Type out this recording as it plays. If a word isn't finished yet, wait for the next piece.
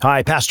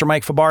Hi, Pastor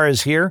Mike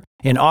Fabarez here.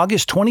 In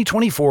August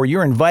 2024,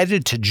 you're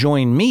invited to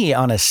join me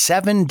on a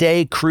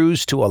 7-day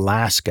cruise to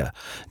Alaska.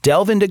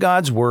 Delve into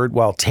God's Word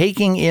while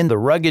taking in the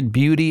rugged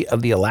beauty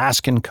of the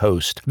Alaskan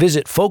coast.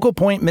 Visit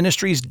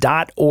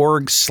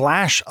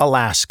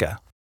focalpointministries.org/Alaska.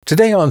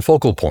 Today on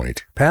Focal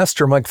Point,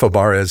 Pastor Mike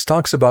Fabarez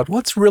talks about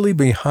what's really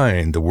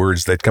behind the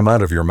words that come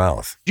out of your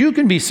mouth. You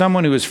can be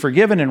someone who is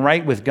forgiven and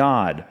right with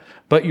God,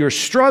 but you're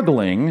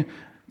struggling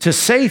to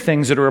say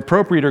things that are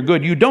appropriate or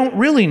good. You don't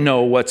really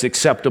know what's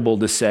acceptable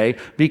to say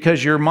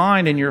because your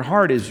mind and your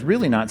heart is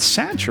really not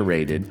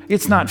saturated.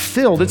 It's not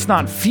filled, it's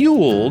not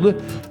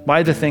fueled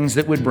by the things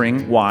that would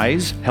bring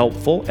wise,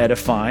 helpful,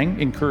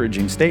 edifying,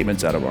 encouraging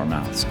statements out of our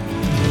mouths.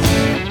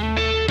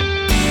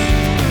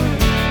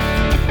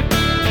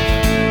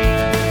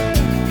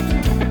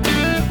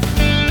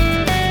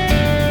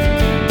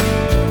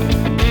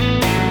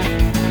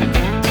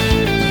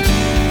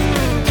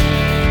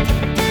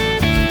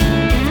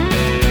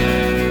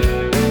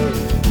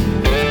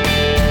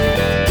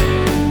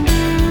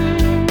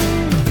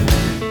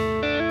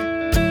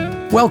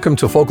 Welcome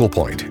to Focal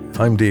Point.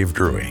 I'm Dave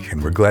Drury,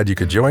 and we're glad you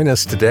could join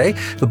us today.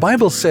 The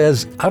Bible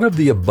says, out of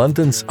the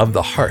abundance of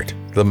the heart,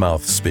 the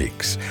mouth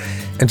speaks.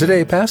 And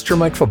today, Pastor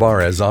Mike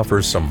Fabarez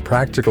offers some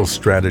practical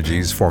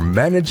strategies for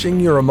managing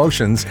your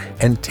emotions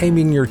and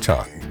taming your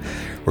tongue.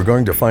 We're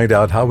going to find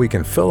out how we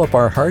can fill up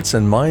our hearts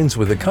and minds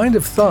with the kind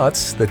of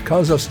thoughts that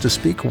cause us to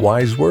speak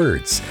wise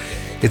words.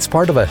 It's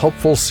part of a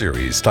helpful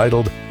series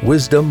titled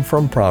Wisdom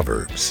from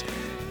Proverbs.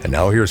 And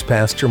now here's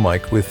Pastor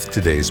Mike with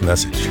today's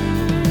message.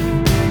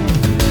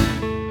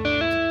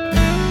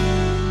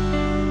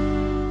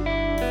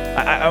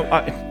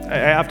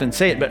 I often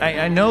say it, but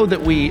I know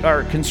that we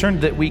are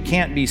concerned that we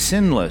can't be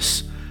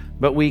sinless,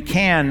 but we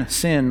can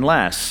sin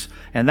less.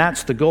 And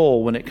that's the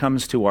goal when it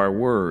comes to our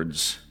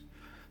words.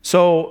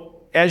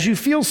 So as you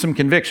feel some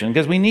conviction,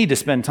 because we need to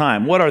spend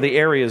time, what are the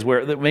areas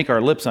that make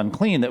our lips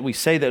unclean, that we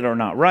say that are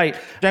not right?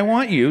 I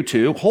want you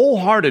to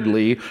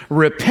wholeheartedly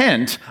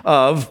repent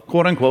of,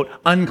 quote unquote,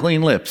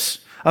 unclean lips,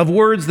 of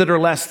words that are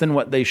less than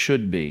what they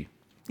should be.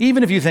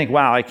 Even if you think,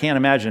 wow, I can't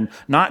imagine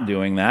not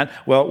doing that,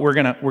 well, we're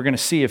gonna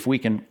see if we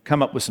can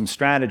come up with some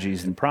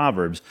strategies in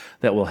Proverbs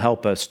that will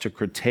help us to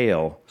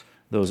curtail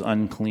those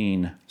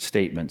unclean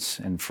statements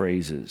and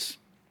phrases.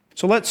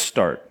 So let's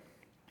start.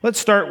 Let's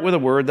start with a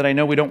word that I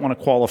know we don't want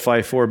to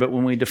qualify for, but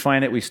when we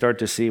define it, we start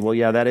to see, well,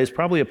 yeah, that is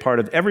probably a part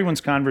of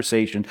everyone's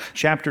conversation.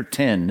 Chapter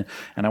 10,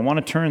 and I want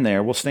to turn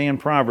there. We'll stay in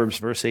Proverbs,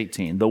 verse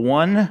 18. The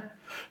one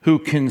who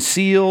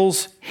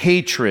conceals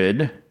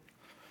hatred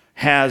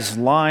has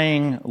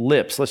lying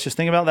lips. Let's just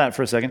think about that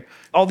for a second.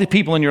 All the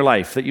people in your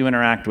life that you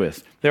interact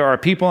with, there are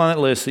people on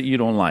that list that you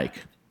don't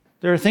like.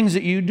 There are things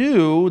that you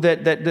do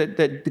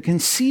that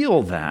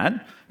conceal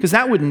that, because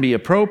that wouldn't be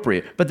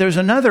appropriate. But there's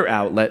another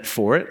outlet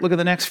for it. Look at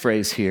the next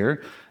phrase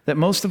here that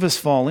most of us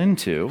fall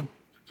into.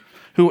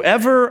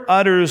 Whoever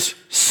utters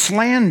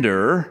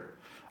slander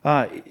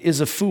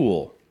is a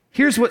fool.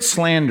 Here's what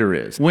slander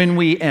is. When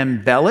we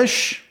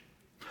embellish,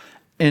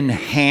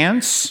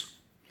 enhance,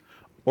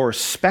 or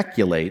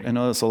speculate, I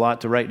know that's a lot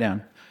to write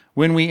down.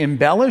 When we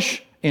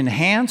embellish,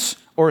 enhance,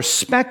 or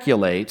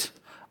speculate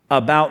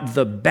about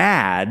the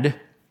bad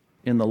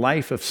in the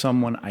life of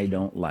someone I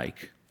don't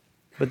like.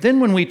 But then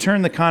when we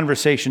turn the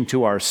conversation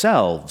to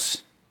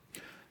ourselves,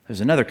 there's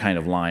another kind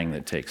of lying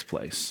that takes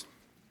place.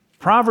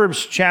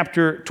 Proverbs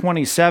chapter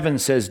 27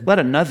 says, let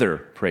another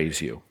praise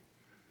you,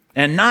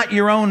 and not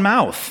your own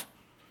mouth,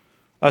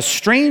 a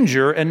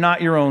stranger and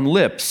not your own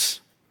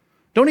lips.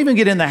 Don't even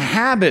get in the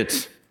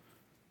habit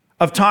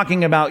of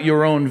talking about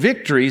your own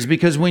victories,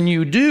 because when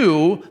you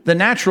do, the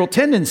natural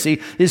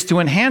tendency is to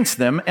enhance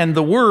them, and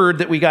the word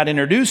that we got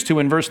introduced to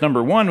in verse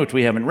number 1, which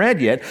we haven't read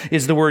yet,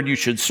 is the word you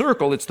should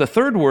circle. It's the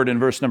third word in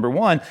verse number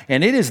 1,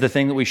 and it is the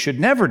thing that we should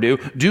never do.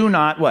 Do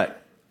not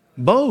what?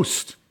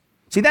 Boast.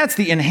 See, that's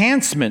the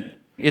enhancement.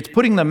 It's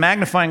putting the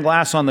magnifying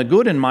glass on the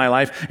good in my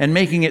life and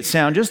making it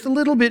sound just a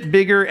little bit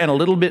bigger and a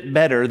little bit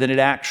better than it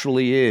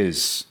actually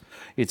is.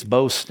 It's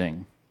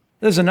boasting.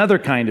 There's another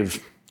kind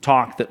of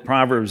talk that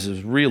Proverbs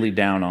is really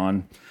down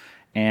on,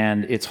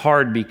 and it's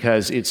hard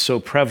because it's so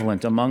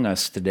prevalent among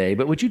us today.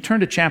 But would you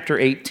turn to chapter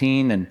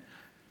 18 and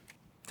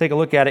take a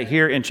look at it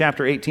here in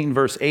chapter 18,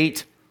 verse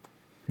 8?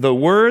 The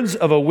words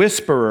of a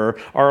whisperer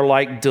are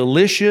like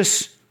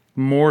delicious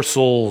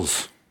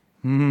morsels.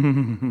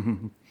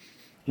 When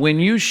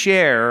you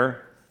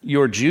share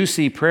your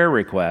juicy prayer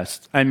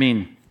request,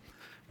 when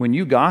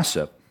you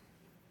gossip,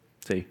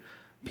 see,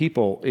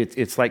 people,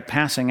 it's like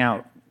passing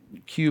out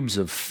cubes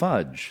of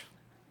fudge.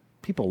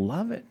 People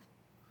love it.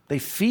 They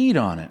feed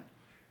on it.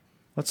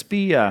 Let's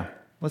be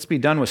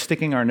done with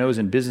sticking our nose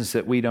in business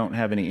that we don't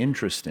have any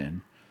interest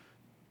in.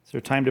 Is there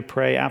time to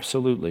pray?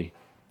 Absolutely.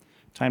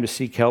 Time to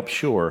seek help?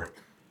 Sure.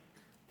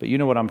 But you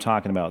know what I'm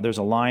talking about. There's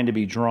a line to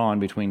be drawn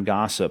between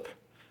gossip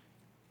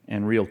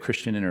and real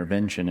Christian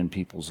intervention in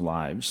people's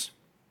lives.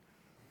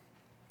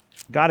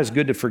 God is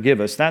good to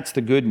forgive us. That's the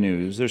good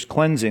news. There's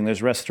cleansing,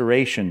 there's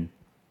restoration.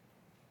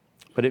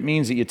 But it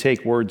means that you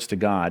take words to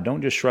God.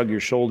 Don't just shrug your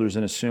shoulders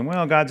and assume,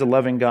 well, God's a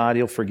loving God,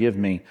 He'll forgive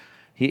me.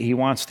 He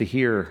wants to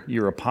hear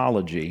your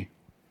apology,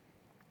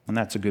 and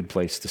that's a good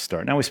place to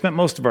start. Now, we spent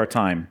most of our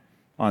time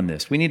on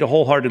this. We need to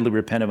wholeheartedly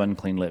repent of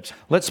unclean lips.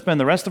 Let's spend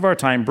the rest of our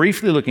time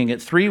briefly looking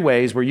at 3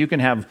 ways where you can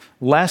have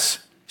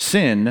less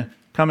sin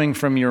coming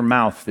from your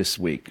mouth this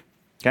week,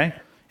 okay?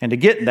 And to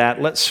get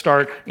that, let's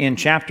start in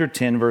chapter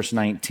 10, verse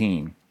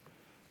 19.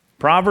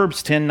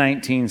 Proverbs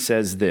 10:19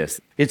 says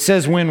this. It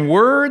says, when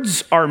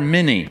words are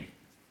many,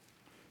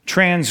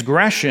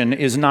 transgression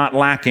is not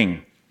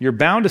lacking. You're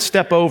bound to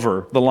step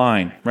over the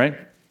line, right?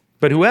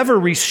 But whoever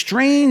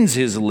restrains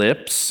his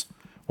lips,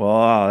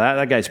 well,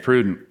 that guy's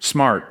prudent,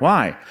 smart.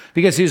 Why?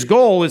 Because his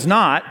goal is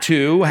not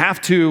to have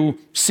to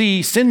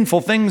see sinful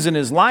things in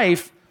his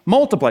life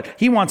multiplied.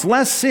 He wants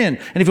less sin.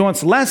 And if he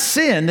wants less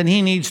sin, then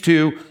he needs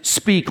to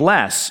speak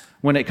less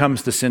when it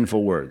comes to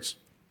sinful words,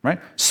 right?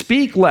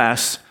 Speak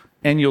less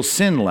and you'll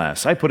sin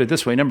less. I put it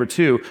this way. Number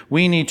 2,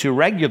 we need to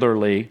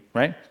regularly,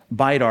 right,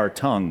 bite our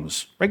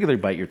tongues. Regularly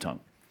bite your tongue.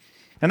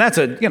 And that's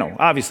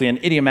obviously an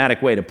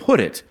idiomatic way to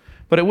put it,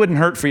 but it wouldn't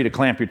hurt for you to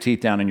clamp your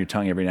teeth down on your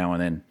tongue every now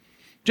and then,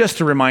 just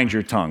to remind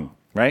your tongue,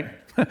 right?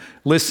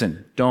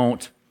 Listen,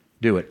 don't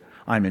do it.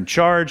 I'm in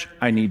charge.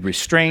 I need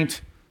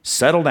restraint.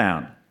 Settle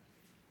down.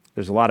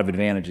 There's a lot of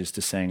advantages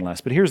to saying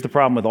less. But here's the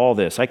problem with all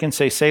this. I can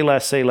say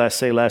less, say less,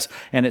 say less,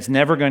 and it's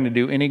never going to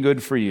do any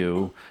good for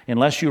you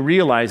unless you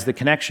realize the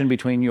connection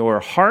between your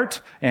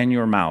heart and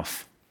your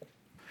mouth.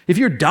 If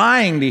you're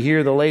dying to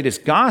hear the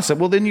latest gossip,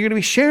 well, then you're going to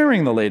be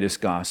sharing the latest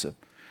gossip.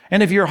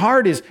 And if your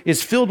heart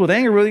is filled with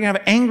anger, well, you're going to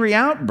have angry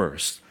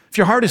outbursts. If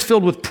your heart is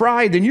filled with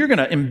pride, then you're going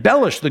to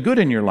embellish the good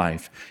in your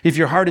life. If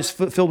your heart is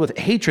filled with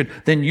hatred,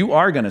 then you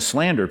are going to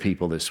slander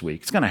people this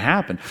week. It's going to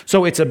happen.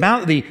 So it's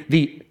about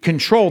the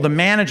control, the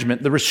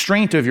management, the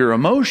restraint of your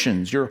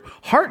emotions. Your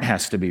heart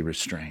has to be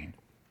restrained.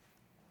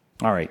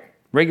 All right,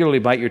 regularly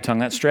bite your tongue.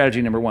 That's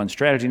strategy number 1.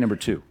 Strategy number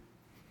 2.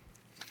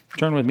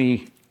 Turn with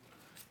me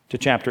to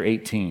chapter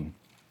 18.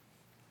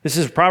 This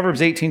is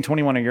Proverbs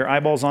 18:21. Are your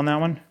eyeballs on that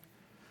one?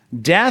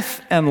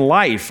 Death and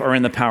life are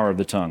in the power of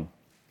the tongue,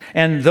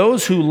 and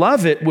those who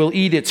love it will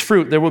eat its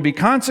fruit. There will be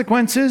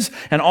consequences,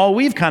 and all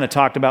we've kind of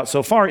talked about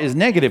so far is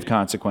negative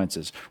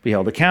consequences. Be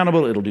held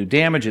accountable, it'll do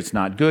damage, it's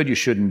not good, you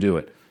shouldn't do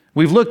it.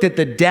 We've looked at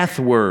the death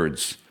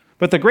words,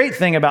 but the great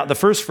thing about the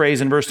first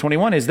phrase in verse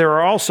 21 is there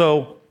are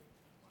also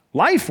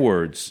life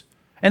words.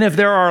 And if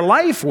there are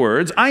life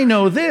words, I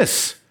know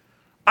this.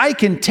 I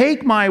can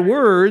take my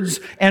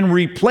words and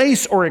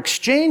replace or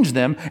exchange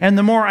them, and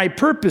the more I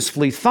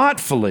purposefully,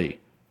 thoughtfully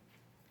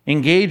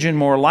engage in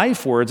more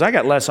life words, I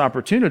got less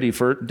opportunity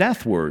for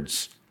death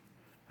words.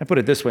 I put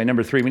it this way.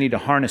 Number 3, we need to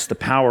harness the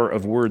power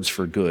of words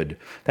for good.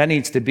 That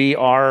needs to be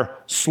our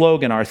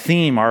slogan, our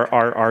theme,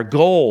 our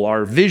goal,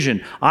 our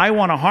vision. I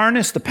want to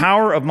harness the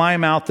power of my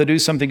mouth to do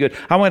something good.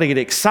 I want to get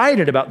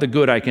excited about the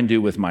good I can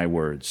do with my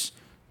words.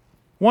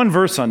 One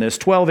verse on this,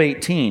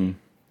 12:18.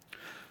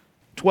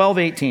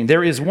 12:18,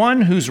 there is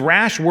one whose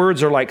rash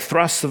words are like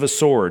thrusts of a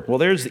sword. Well,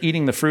 there's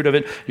eating the fruit of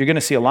it. You're going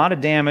to see a lot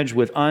of damage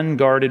with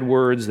unguarded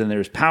words. Then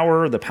there's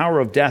power, the power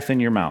of death in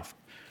your mouth.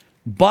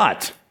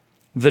 But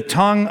the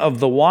tongue of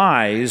the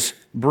wise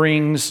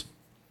brings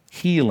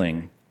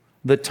healing.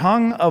 The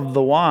tongue of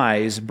the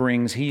wise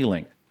brings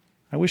healing.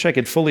 I wish I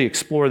could fully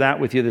explore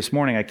that with you this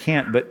morning. I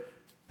can't, but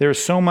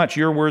there's so much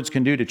your words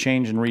can do to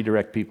change and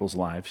redirect people's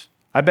lives.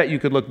 I bet you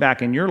could look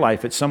back in your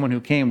life at someone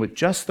who came with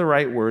just the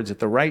right words at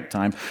the right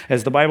time.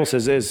 As the Bible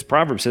says, as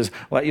Proverbs says,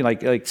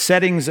 like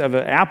settings of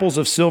apples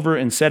of silver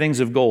and settings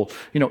of gold.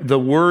 The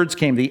words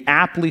came, the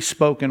aptly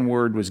spoken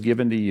word was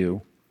given to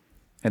you,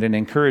 and it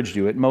encouraged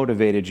you, it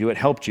motivated you, it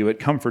helped you, it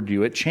comforted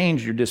you, it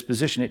changed your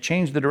disposition, it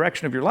changed the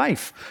direction of your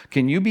life.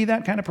 Can you be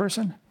that kind of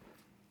person?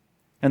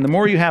 And the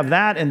more you have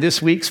that in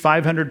this week's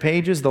 500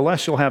 pages, the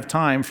less you'll have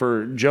time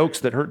for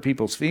jokes that hurt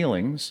people's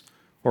feelings,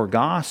 or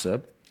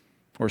gossip,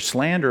 or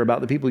slander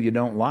about the people you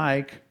don't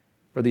like,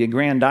 or the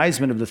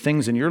aggrandizement of the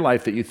things in your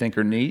life that you think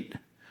are neat.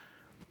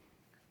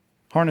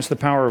 Harness the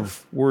power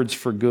of words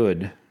for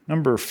good.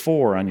 Number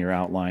 4 on your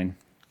outline.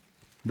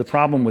 The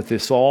problem with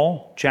this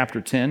all, chapter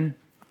 10,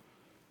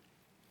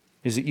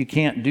 is that you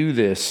can't do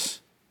this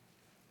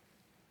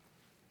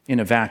in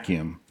a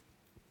vacuum.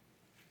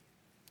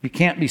 You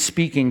can't be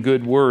speaking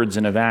good words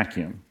in a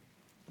vacuum.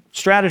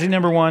 Strategy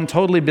number 1,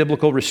 totally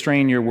biblical,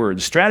 restrain your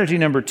words. Strategy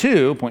number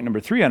 2, point number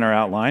 3 on our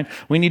outline,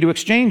 we need to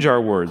exchange our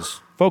words.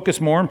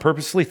 Focus more on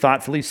purposefully,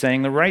 thoughtfully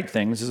saying the right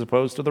things as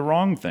opposed to the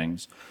wrong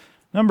things.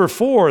 Number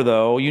 4,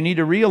 though, you need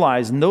to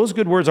realize, and those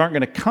good words aren't going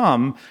to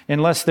come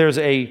unless there's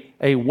a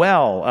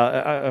well,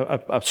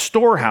 a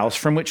storehouse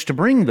from which to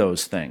bring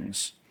those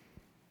things.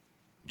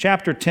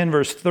 Chapter 10,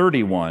 verse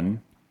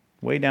 31,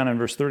 way down in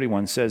verse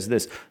 31, says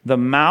this, the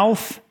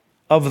mouth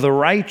of the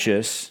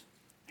righteous,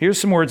 here's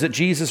some words that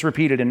Jesus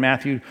repeated in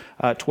Matthew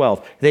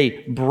 12. They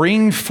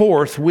bring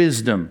forth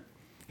wisdom.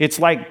 It's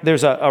like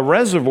there's a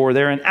reservoir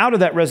there, and out of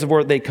that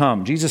reservoir they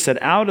come. Jesus said,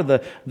 out of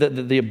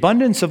the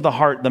abundance of the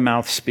heart, the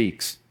mouth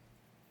speaks.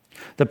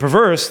 The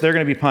perverse, they're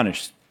going to be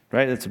punished,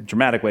 right? That's a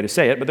dramatic way to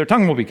say it, but their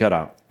tongue will be cut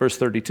out. Verse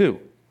 32.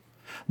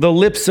 The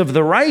lips of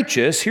the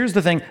righteous, here's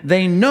the thing,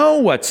 they know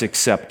what's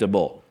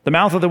acceptable. The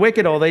mouth of the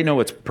wicked, oh, they know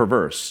it's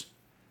perverse.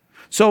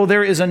 So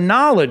there is a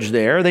knowledge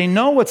there. They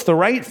know what's the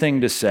right thing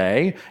to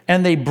say,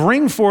 and they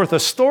bring forth a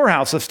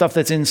storehouse of stuff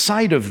that's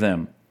inside of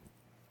them.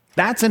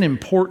 That's an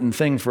important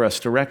thing for us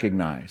to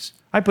recognize.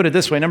 I put it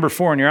this way, number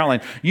 4 in your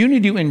outline. You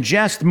need to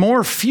ingest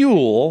more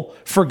fuel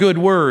for good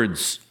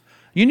words.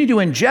 You need to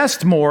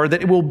ingest more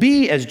that it will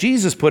be, as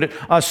Jesus put it,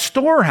 a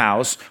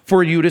storehouse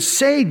for you to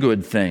say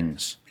good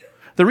things.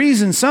 The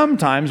reason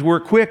sometimes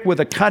we're quick with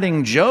a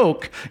cutting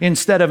joke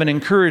instead of an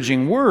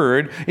encouraging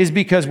word is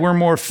because we're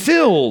more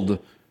filled,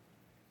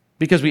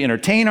 because we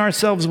entertain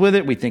ourselves with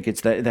it. We think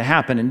it's the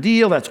happening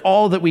deal. That's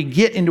all that we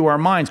get into our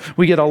minds.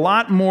 We get a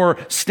lot more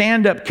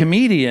stand-up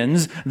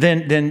comedians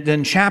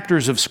than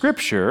chapters of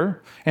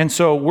Scripture. And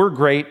so we're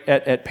great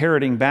at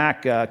parroting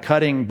back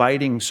cutting,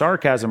 biting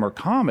sarcasm or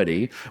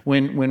comedy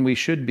when we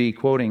should be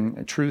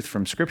quoting truth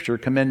from Scripture,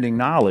 commending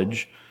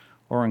knowledge,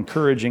 or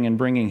encouraging and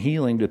bringing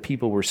healing to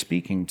people we're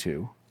speaking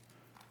to.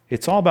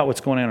 It's all about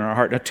what's going on in our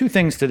heart. Now, 2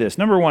 things to this.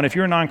 Number 1, if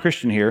you're a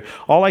non-Christian here,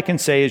 all I can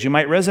say is you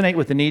might resonate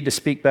with the need to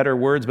speak better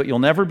words, but you'll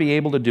never be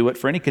able to do it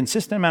for any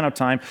consistent amount of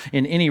time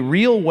in any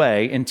real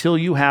way until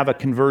you have a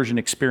conversion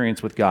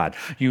experience with God.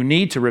 You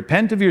need to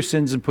repent of your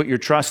sins and put your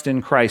trust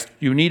in Christ.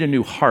 You need a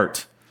new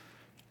heart.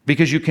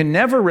 Because you can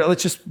never,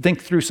 let's just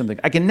think through something.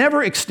 I can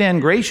never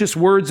extend gracious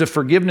words of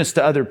forgiveness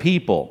to other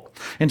people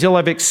until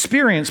I've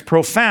experienced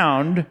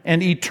profound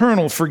and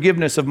eternal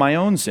forgiveness of my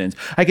own sins.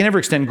 I can never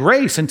extend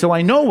grace until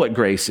I know what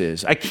grace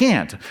is. I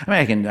can't.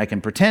 I mean, I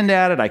can pretend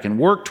at it, I can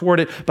work toward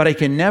it, but I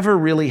can never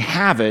really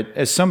have it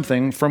as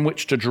something from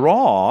which to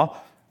draw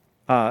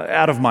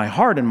out of my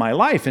heart and my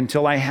life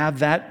until I have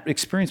that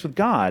experience with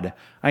God.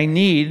 I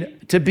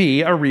need to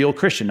be a real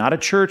Christian, not a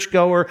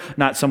churchgoer,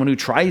 not someone who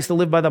tries to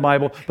live by the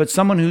Bible, but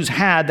someone who's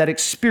had that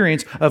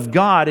experience of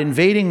God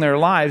invading their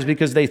lives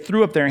because they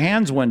threw up their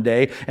hands one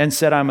day and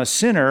said, I'm a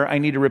sinner, I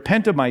need to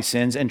repent of my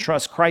sins and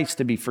trust Christ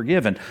to be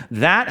forgiven.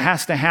 That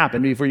has to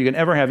happen before you can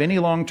ever have any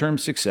long-term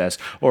success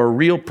or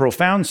real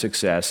profound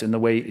success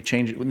in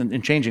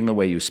changing the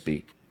way you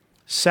speak.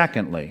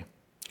 Secondly,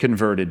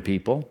 converted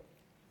people.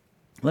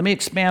 Let me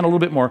expand a little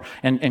bit more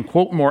and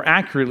quote more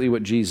accurately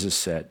what Jesus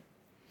said.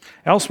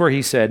 Elsewhere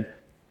he said,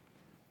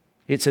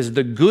 it says,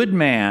 the good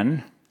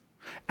man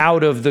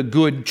out of the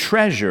good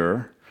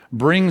treasure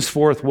brings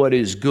forth what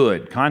is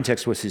good.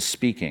 Context was his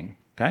speaking,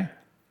 okay?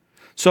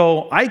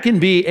 So I can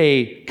be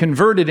a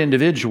converted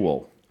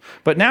individual,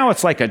 but now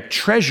it's like a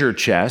treasure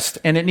chest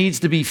and it needs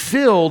to be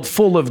filled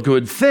full of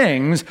good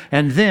things,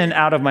 and then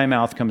out of my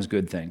mouth comes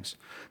good things.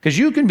 Because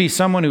you can be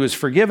someone who is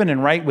forgiven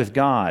and right with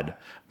God,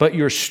 but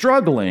you're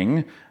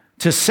struggling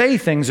to say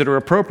things that are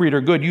appropriate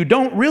or good. You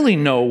don't really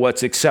know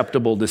what's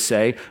acceptable to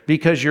say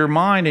because your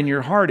mind and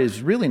your heart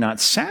is really not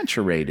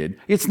saturated.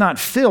 It's not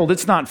filled.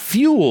 It's not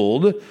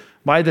fueled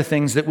by the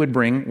things that would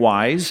bring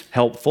wise,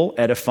 helpful,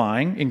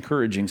 edifying,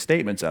 encouraging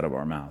statements out of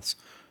our mouths.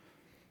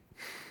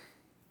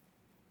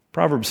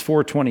 Proverbs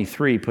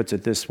 4:23 puts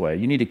it this way.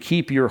 You need to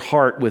keep your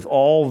heart with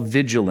all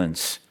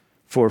vigilance,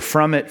 for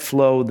from it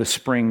flow the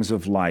springs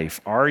of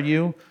life. Are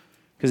you?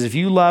 Because if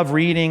you love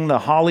reading the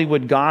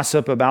Hollywood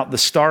gossip about the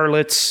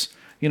starlets,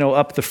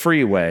 up the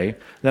freeway,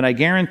 then I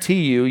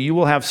guarantee you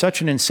will have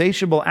such an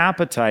insatiable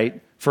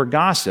appetite for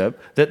gossip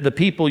that the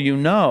people you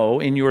know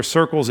in your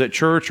circles at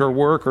church or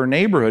work or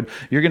neighborhood,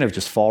 you're going to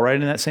just fall right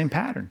in that same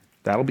pattern.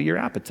 That'll be your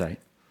appetite.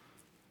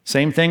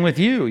 Same thing with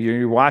you.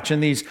 You're watching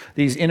these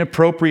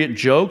inappropriate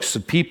jokes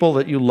of people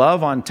that you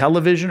love on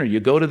television, or you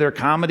go to their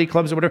comedy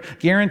clubs or whatever.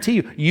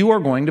 Guarantee you are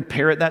going to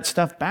parrot that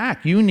stuff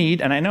back. You need,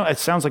 and I know it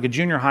sounds like a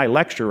junior high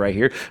lecture right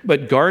here,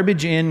 but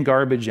garbage in,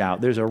 garbage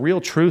out. There's a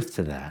real truth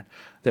to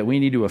that we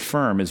need to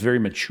affirm as very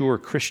mature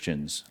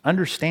Christians.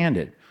 Understand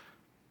it.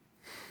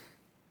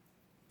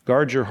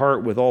 Guard your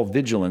heart with all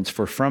vigilance,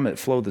 for from it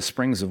flow the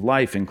springs of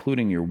life,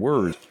 including your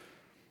words.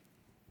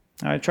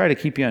 I try to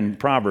keep you in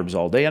Proverbs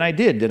all day, and I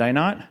did I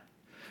not?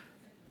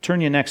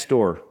 Turn you next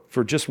door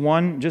for just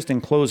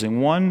in closing,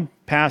 one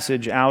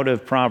passage out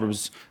of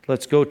Proverbs.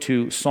 Let's go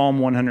to Psalm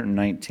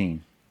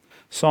 119.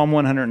 Psalm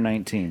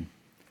 119.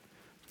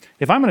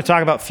 If I'm going to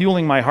talk about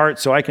fueling my heart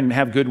so I can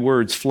have good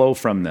words flow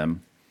from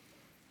them,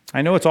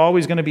 I know it's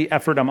always going to be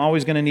effort. I'm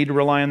always going to need to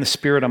rely on the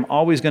Spirit. I'm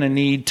always going to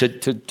need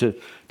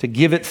to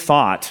give it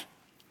thought.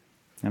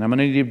 And I'm going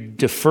to need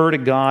to defer to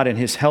God and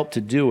His help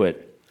to do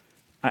it.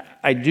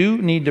 I do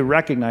need to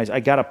recognize I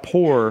got to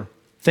pour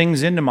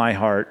things into my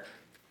heart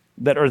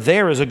that are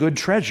there as a good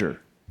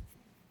treasure.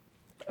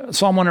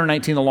 Psalm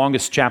 119, the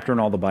longest chapter in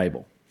all the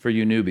Bible for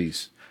you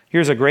newbies.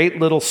 Here's a great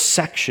little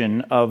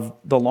section of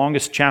the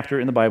longest chapter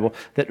in the Bible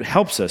that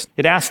helps us.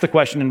 It asks the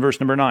question in verse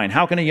number 9,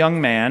 how can a young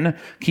man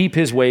keep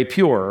his way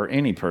pure? Or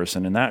any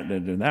person in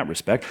that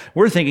respect.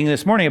 We're thinking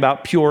this morning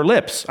about pure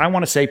lips. I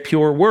want to say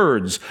pure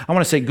words. I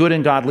want to say good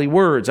and godly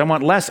words. I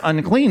want less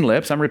unclean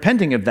lips. I'm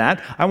repenting of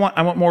that. I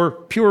want more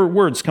pure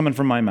words coming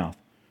from my mouth.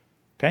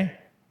 Okay?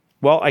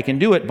 Well, I can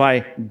do it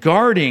by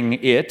guarding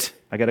it.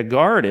 I got to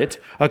guard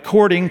it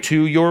according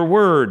to your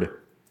word.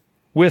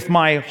 With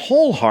my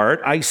whole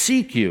heart, I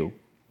seek you.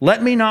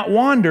 Let me not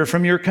wander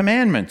from your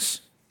commandments.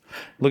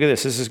 Look at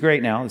this. This is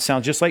great now. It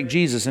sounds just like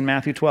Jesus in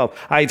Matthew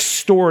 12. I've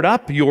stored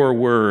up your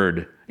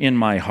word in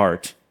my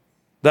heart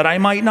that I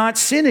might not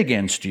sin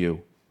against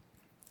you.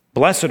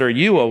 Blessed are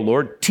you, O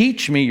Lord.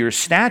 Teach me your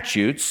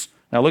statutes.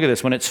 Now look at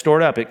this. When it's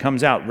stored up, it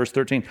comes out. Verse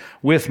 13.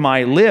 With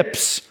my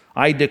lips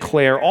I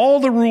declare all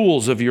the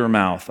rules of your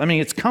mouth. I mean,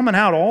 it's coming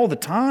out all the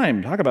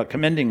time. Talk about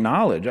commending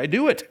knowledge. I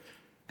do it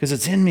because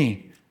it's in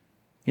me.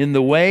 In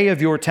the way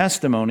of your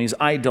testimonies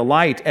I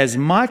delight as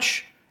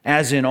much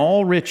as in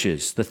all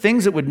riches. The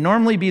things that would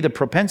normally be the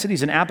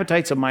propensities and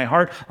appetites of my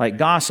heart, like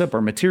gossip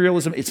or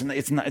materialism,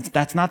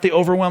 that's not the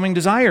overwhelming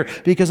desire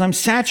because I'm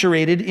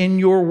saturated in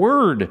your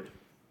word.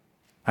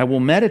 I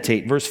will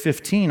meditate, verse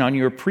 15, on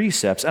your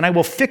precepts, and I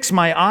will fix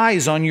my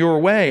eyes on your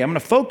way. I'm going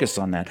to focus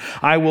on that.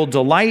 I will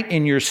delight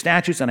in your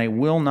statutes, and I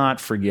will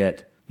not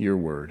forget your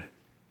word.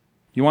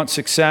 You want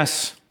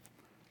success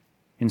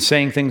in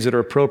saying things that are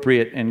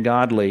appropriate and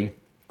godly?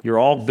 You're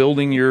all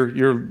building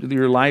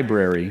your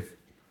library.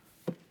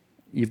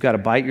 You've got to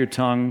bite your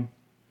tongue,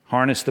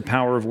 harness the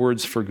power of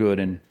words for good,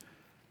 and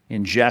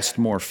ingest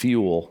more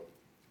fuel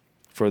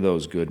for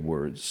those good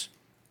words.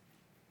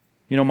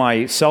 You know,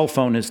 my cell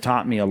phone has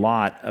taught me a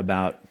lot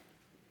about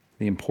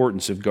the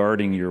importance of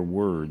guarding your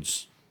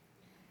words,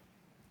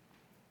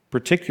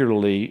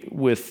 particularly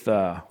with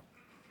the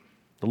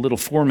little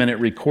 4-minute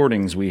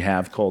recordings we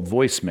have called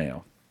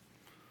voicemail.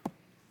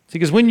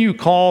 Because when you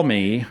call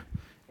me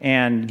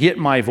and get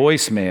my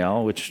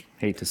voicemail, which,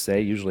 hate to say,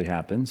 usually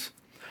happens,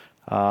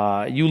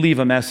 you leave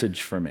a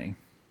message for me,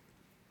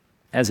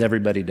 as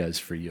everybody does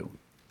for you.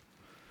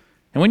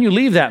 And when you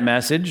leave that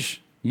message,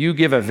 you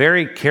give a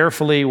very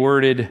carefully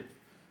worded,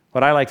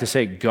 what I like to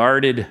say,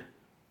 guarded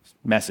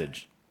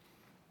message.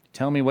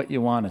 Tell me what you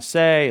want to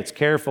say. It's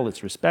careful.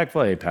 It's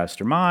respectful. Hey,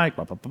 Pastor Mike,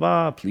 blah, blah, blah,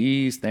 blah.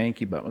 Please, thank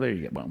you. But there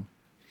you go. Boom.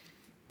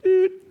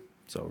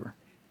 It's over.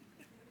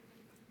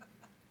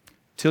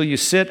 Till you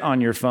sit on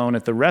your phone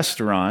at the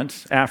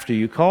restaurant after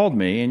you called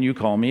me and you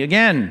call me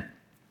again.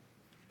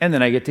 And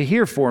then I get to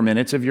hear 4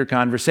 minutes of your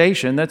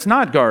conversation that's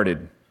not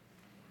guarded.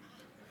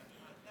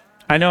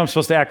 I know I'm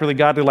supposed to act really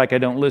godly like I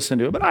don't listen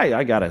to it, but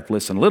I got to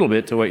listen a little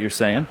bit to what you're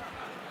saying.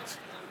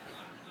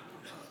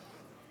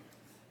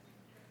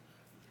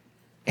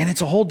 And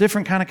it's a whole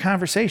different kind of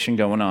conversation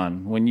going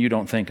on when you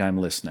don't think I'm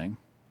listening.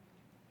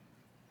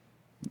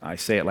 I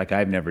say it like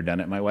I've never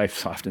done it. My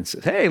wife often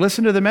says, hey,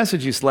 listen to the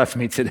message you left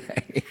me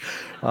today.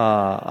 We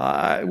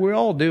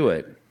all do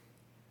it.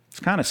 It's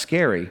kind of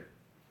scary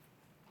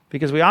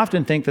because we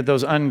often think that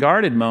those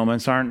unguarded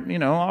moments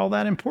aren't, all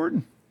that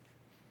important.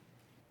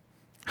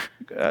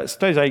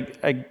 Sometimes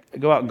I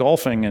go out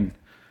golfing, and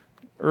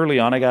early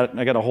on I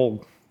got a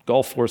whole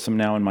golf foursome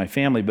now in my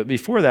family. But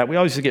before that, we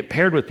always used to get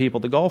paired with people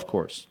at the golf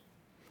course.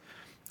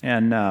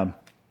 And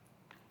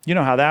you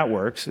know how that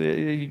works.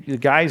 The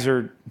guys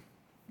are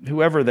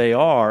whoever they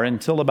are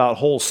until about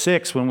hole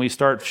 6 when we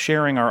start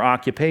sharing our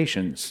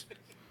occupations.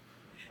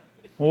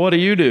 Well, what do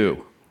you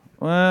do?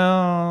 Well,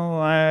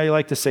 I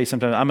like to say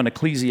sometimes I'm an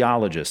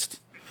ecclesiologist.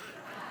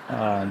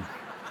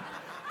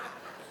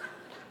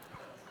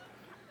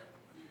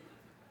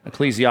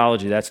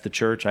 Ecclesiology, that's the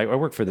church. I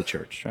work for the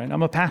church, right?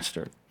 I'm a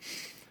pastor.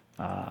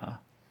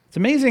 It's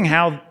amazing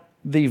how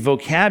the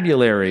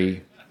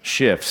vocabulary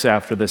shifts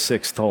after the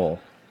 6th hole.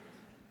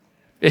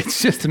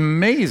 It's just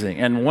amazing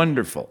and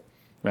wonderful,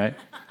 right?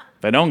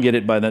 If I don't get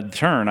it by the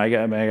turn, I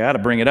got to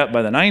bring it up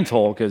by the 9th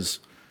hole because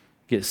I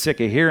get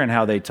sick of hearing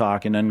how they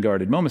talk in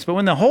unguarded moments. But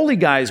when the holy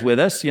guy's with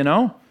us,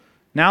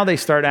 now they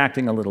start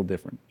acting a little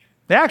different.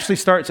 They actually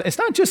start, it's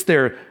not just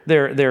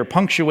their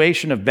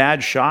punctuation of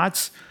bad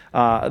shots,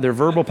 their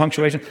verbal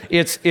punctuation.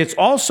 It's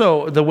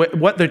also the way,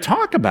 what they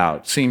talk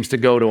about seems to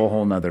go to a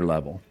whole nother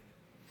level.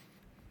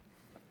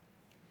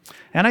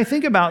 And I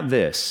think about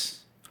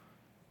this.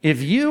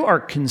 If you are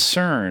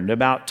concerned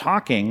about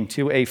talking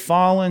to a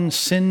fallen,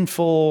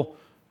 sinful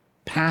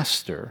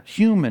pastor,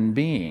 human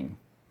being,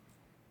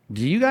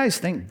 do you guys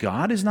think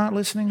God is not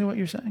listening to what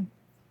you're saying?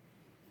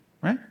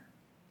 Right?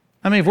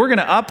 I mean, if we're going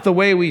to up the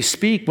way we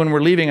speak when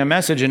we're leaving a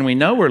message and we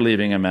know we're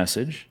leaving a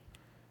message,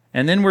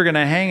 and then we're going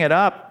to hang it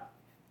up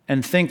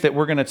and think that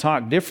we're going to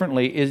talk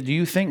differently, do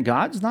you think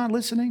God's not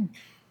listening?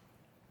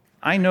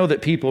 I know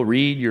that people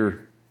read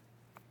your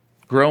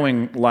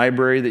growing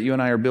library that you and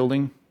I are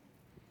building.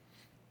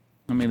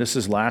 I mean, this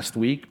is last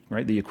week,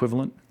 right? The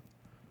equivalent.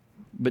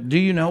 But do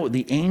you know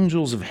the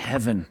angels of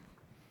heaven?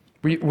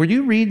 Were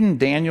you reading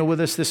Daniel with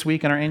us this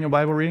week in our annual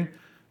Bible reading?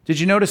 Did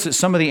you notice that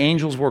some of the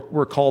angels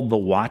were called the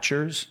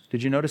Watchers?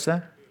 Did you notice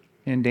that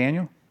in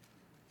Daniel?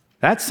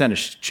 That sent a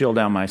chill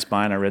down my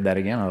spine. I read that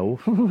again.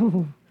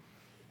 Oh,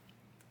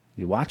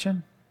 you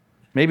watching?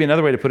 Maybe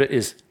another way to put it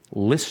is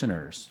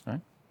listeners,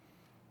 right?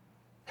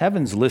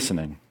 Heaven's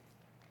listening.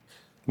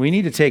 We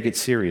need to take it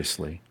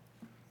seriously.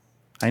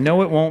 I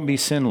know it won't be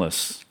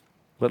sinless,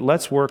 but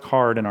let's work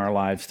hard in our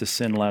lives to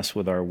sin less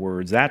with our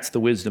words. That's the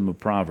wisdom of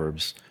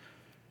Proverbs.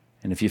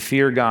 And if you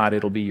fear God,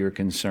 it'll be your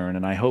concern.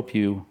 And I hope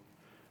you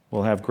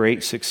will have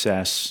great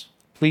success.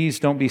 Please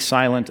don't be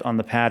silent on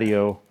the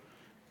patio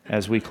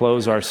as we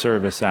close our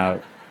service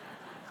out.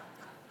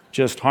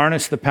 just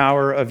harness the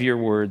power of your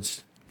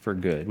words for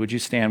good. Would you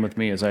stand with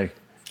me as I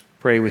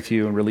pray with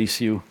you and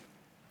release you?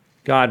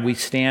 God, we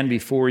stand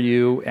before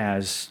you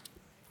as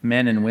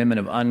men and women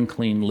of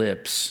unclean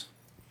lips,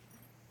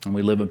 and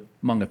we live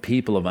among a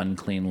people of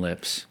unclean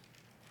lips.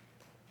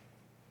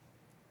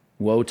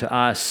 Woe to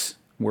us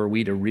were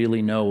we to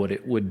really know what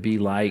it would be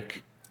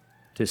like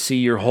to see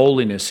your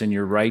holiness and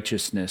your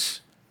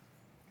righteousness,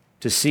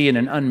 to see in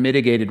an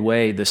unmitigated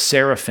way the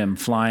seraphim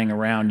flying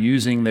around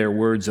using their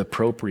words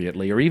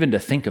appropriately, or even to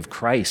think of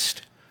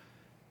Christ,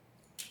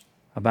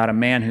 about a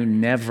man who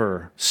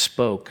never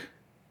spoke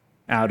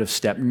out of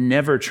step,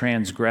 never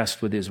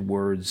transgressed with his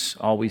words,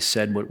 always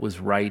said what was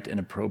right and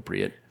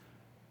appropriate.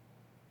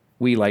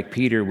 We, like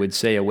Peter, would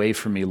say, "Away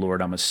from me,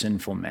 Lord, I'm a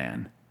sinful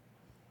man."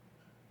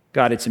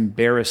 God, it's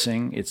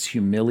embarrassing, it's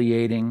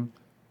humiliating.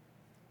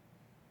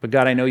 But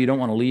God, I know you don't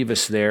want to leave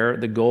us there.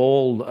 The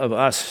goal of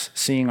us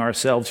seeing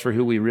ourselves for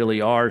who we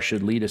really are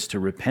should lead us to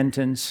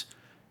repentance.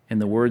 In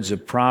the words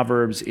of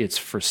Proverbs, it's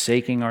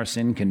forsaking our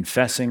sin,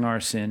 confessing our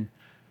sin.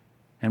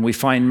 And we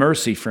find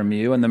mercy from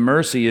you, and the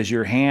mercy is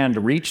your hand to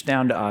reach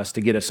down to us,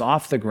 to get us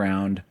off the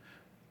ground,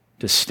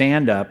 to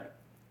stand up,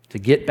 to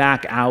get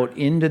back out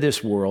into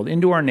this world,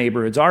 into our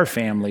neighborhoods, our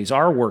families,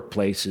 our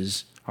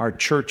workplaces, our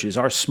churches,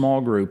 our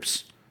small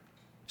groups,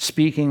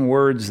 speaking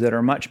words that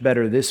are much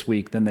better this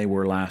week than they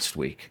were last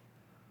week.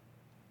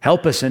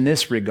 Help us in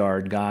this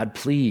regard, God.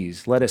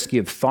 Please let us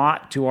give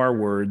thought to our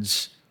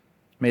words.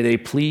 May they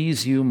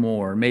please you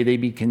more. May they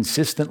be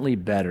consistently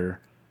better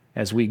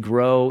as we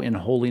grow in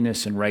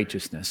holiness and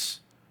righteousness.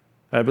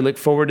 We look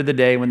forward to the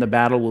day when the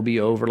battle will be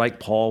over. Like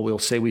Paul, we'll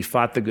say we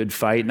fought the good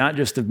fight, not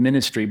just of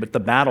ministry, but the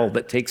battle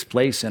that takes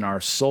place in our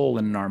soul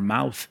and in our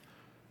mouth.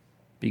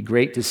 Be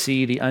great to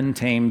see the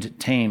untamed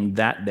tamed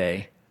that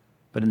day.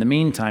 But in the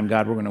meantime,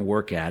 God, we're going to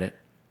work at it.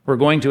 We're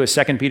going to, as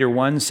 2 Peter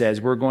 1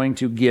 says, we're going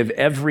to give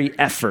every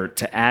effort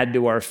to add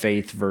to our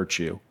faith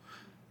virtue.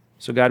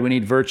 So God, we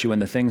need virtue in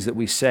the things that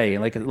we say.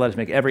 And let us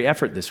make every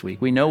effort this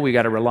week. We know we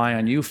got to rely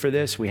on you for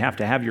this. We have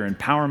to have your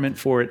empowerment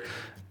for it.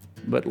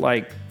 But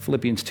like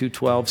Philippians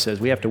 2:12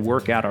 says, we have to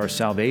work out our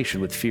salvation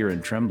with fear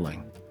and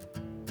trembling.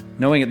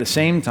 Knowing at the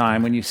same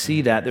time, when you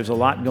see that, there's a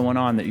lot going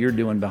on that you're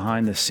doing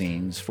behind the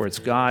scenes, for it's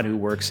God who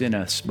works in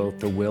us both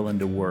to will and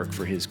to work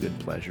for his good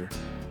pleasure.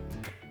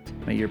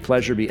 May your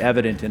pleasure be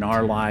evident in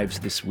our lives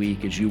this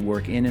week as you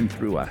work in and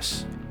through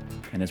us,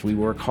 and as we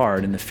work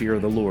hard in the fear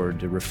of the Lord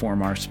to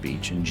reform our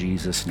speech. In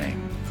Jesus'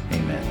 name,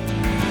 amen.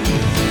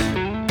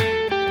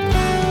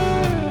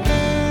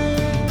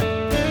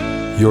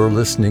 You're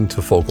listening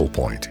to Focal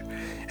Point,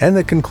 and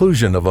the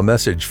conclusion of a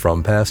message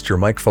from Pastor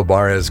Mike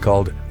Fabarez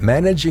called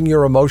Managing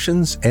Your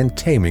Emotions and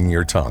Taming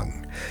Your Tongue.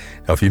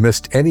 Now, if you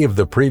missed any of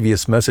the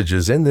previous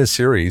messages in this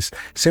series,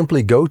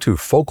 simply go to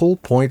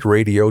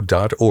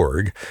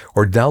focalpointradio.org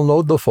or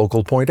download the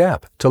Focal Point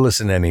app to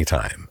listen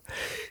anytime.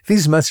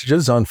 These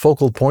messages on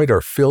Focal Point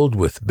are filled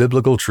with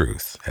biblical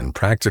truth and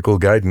practical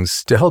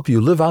guidance to help you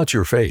live out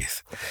your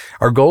faith.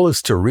 Our goal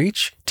is to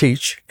reach,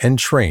 teach, and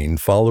train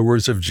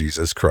followers of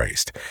Jesus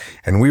Christ,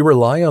 and we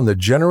rely on the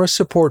generous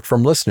support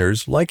from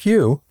listeners like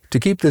you to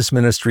keep this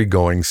ministry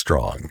going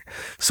strong.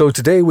 So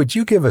today, would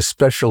you give a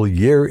special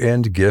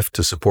year-end gift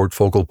to support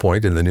Focal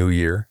Point in the new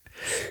year?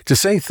 To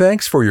say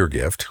thanks for your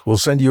gift, we'll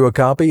send you a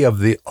copy of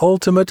the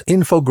Ultimate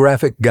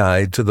Infographic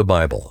Guide to the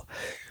Bible.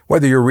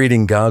 Whether you're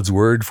reading God's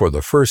Word for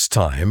the first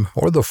time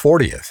or the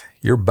 40th,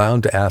 you're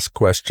bound to ask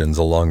questions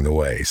along the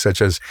way,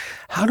 such as,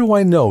 how do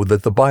I know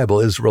that the Bible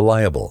is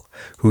reliable?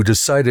 Who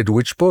decided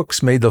which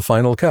books made the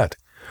final cut?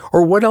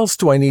 Or what else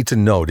do I need to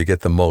know to get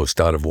the most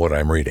out of what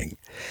I'm reading?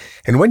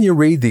 And when you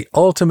read the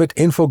Ultimate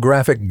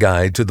Infographic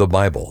Guide to the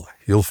Bible,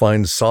 you'll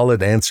find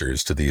solid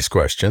answers to these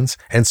questions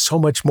and so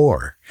much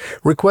more.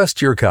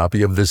 Request your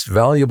copy of this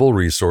valuable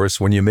resource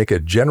when you make a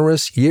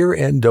generous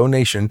year-end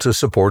donation to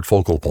support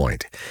Focal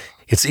Point.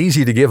 It's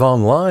easy to give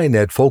online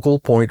at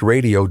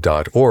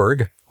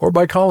focalpointradio.org or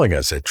by calling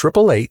us at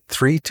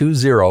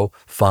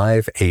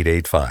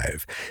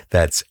 888-320-5885.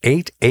 That's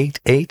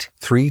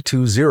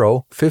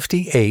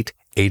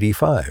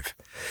 888-320-5885.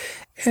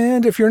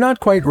 And if you're not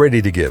quite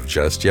ready to give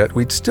just yet,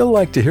 we'd still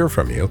like to hear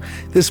from you.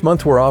 This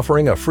month we're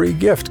offering a free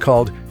gift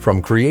called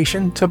From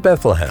Creation to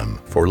Bethlehem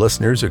for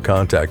listeners who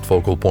contact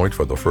Focal Point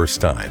for the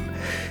first time.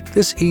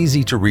 This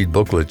easy-to-read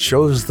booklet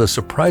shows the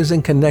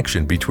surprising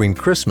connection between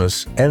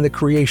Christmas and the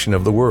creation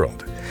of the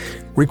world.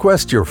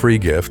 Request your free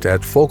gift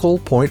at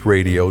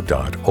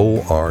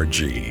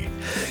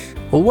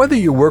focalpointradio.org. Well, whether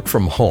you work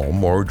from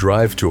home or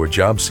drive to a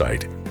job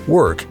site,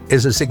 work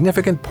is a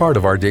significant part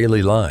of our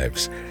daily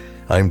lives.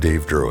 I'm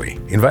Dave Drury,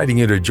 inviting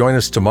you to join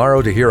us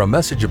tomorrow to hear a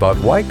message about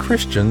why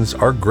Christians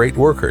are great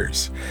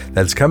workers.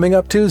 That's coming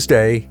up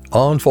Tuesday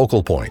on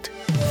Focal Point.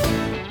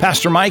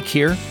 Pastor Mike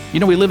here. You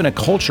know, we live in a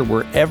culture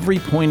where every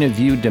point of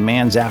view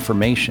demands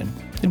affirmation.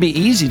 It'd be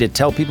easy to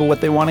tell people what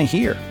they want to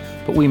hear,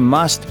 but we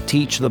must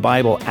teach the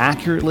Bible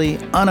accurately,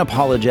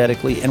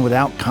 unapologetically, and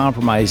without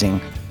compromising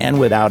and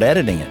without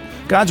editing it.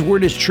 God's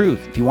Word is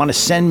truth. If you want to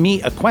send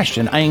me a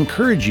question, I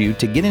encourage you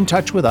to get in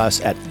touch with us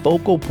at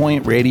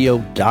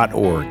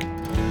focalpointradio.org.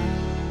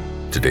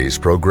 Today's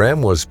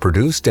program was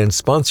produced and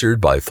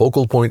sponsored by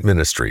Focal Point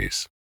Ministries.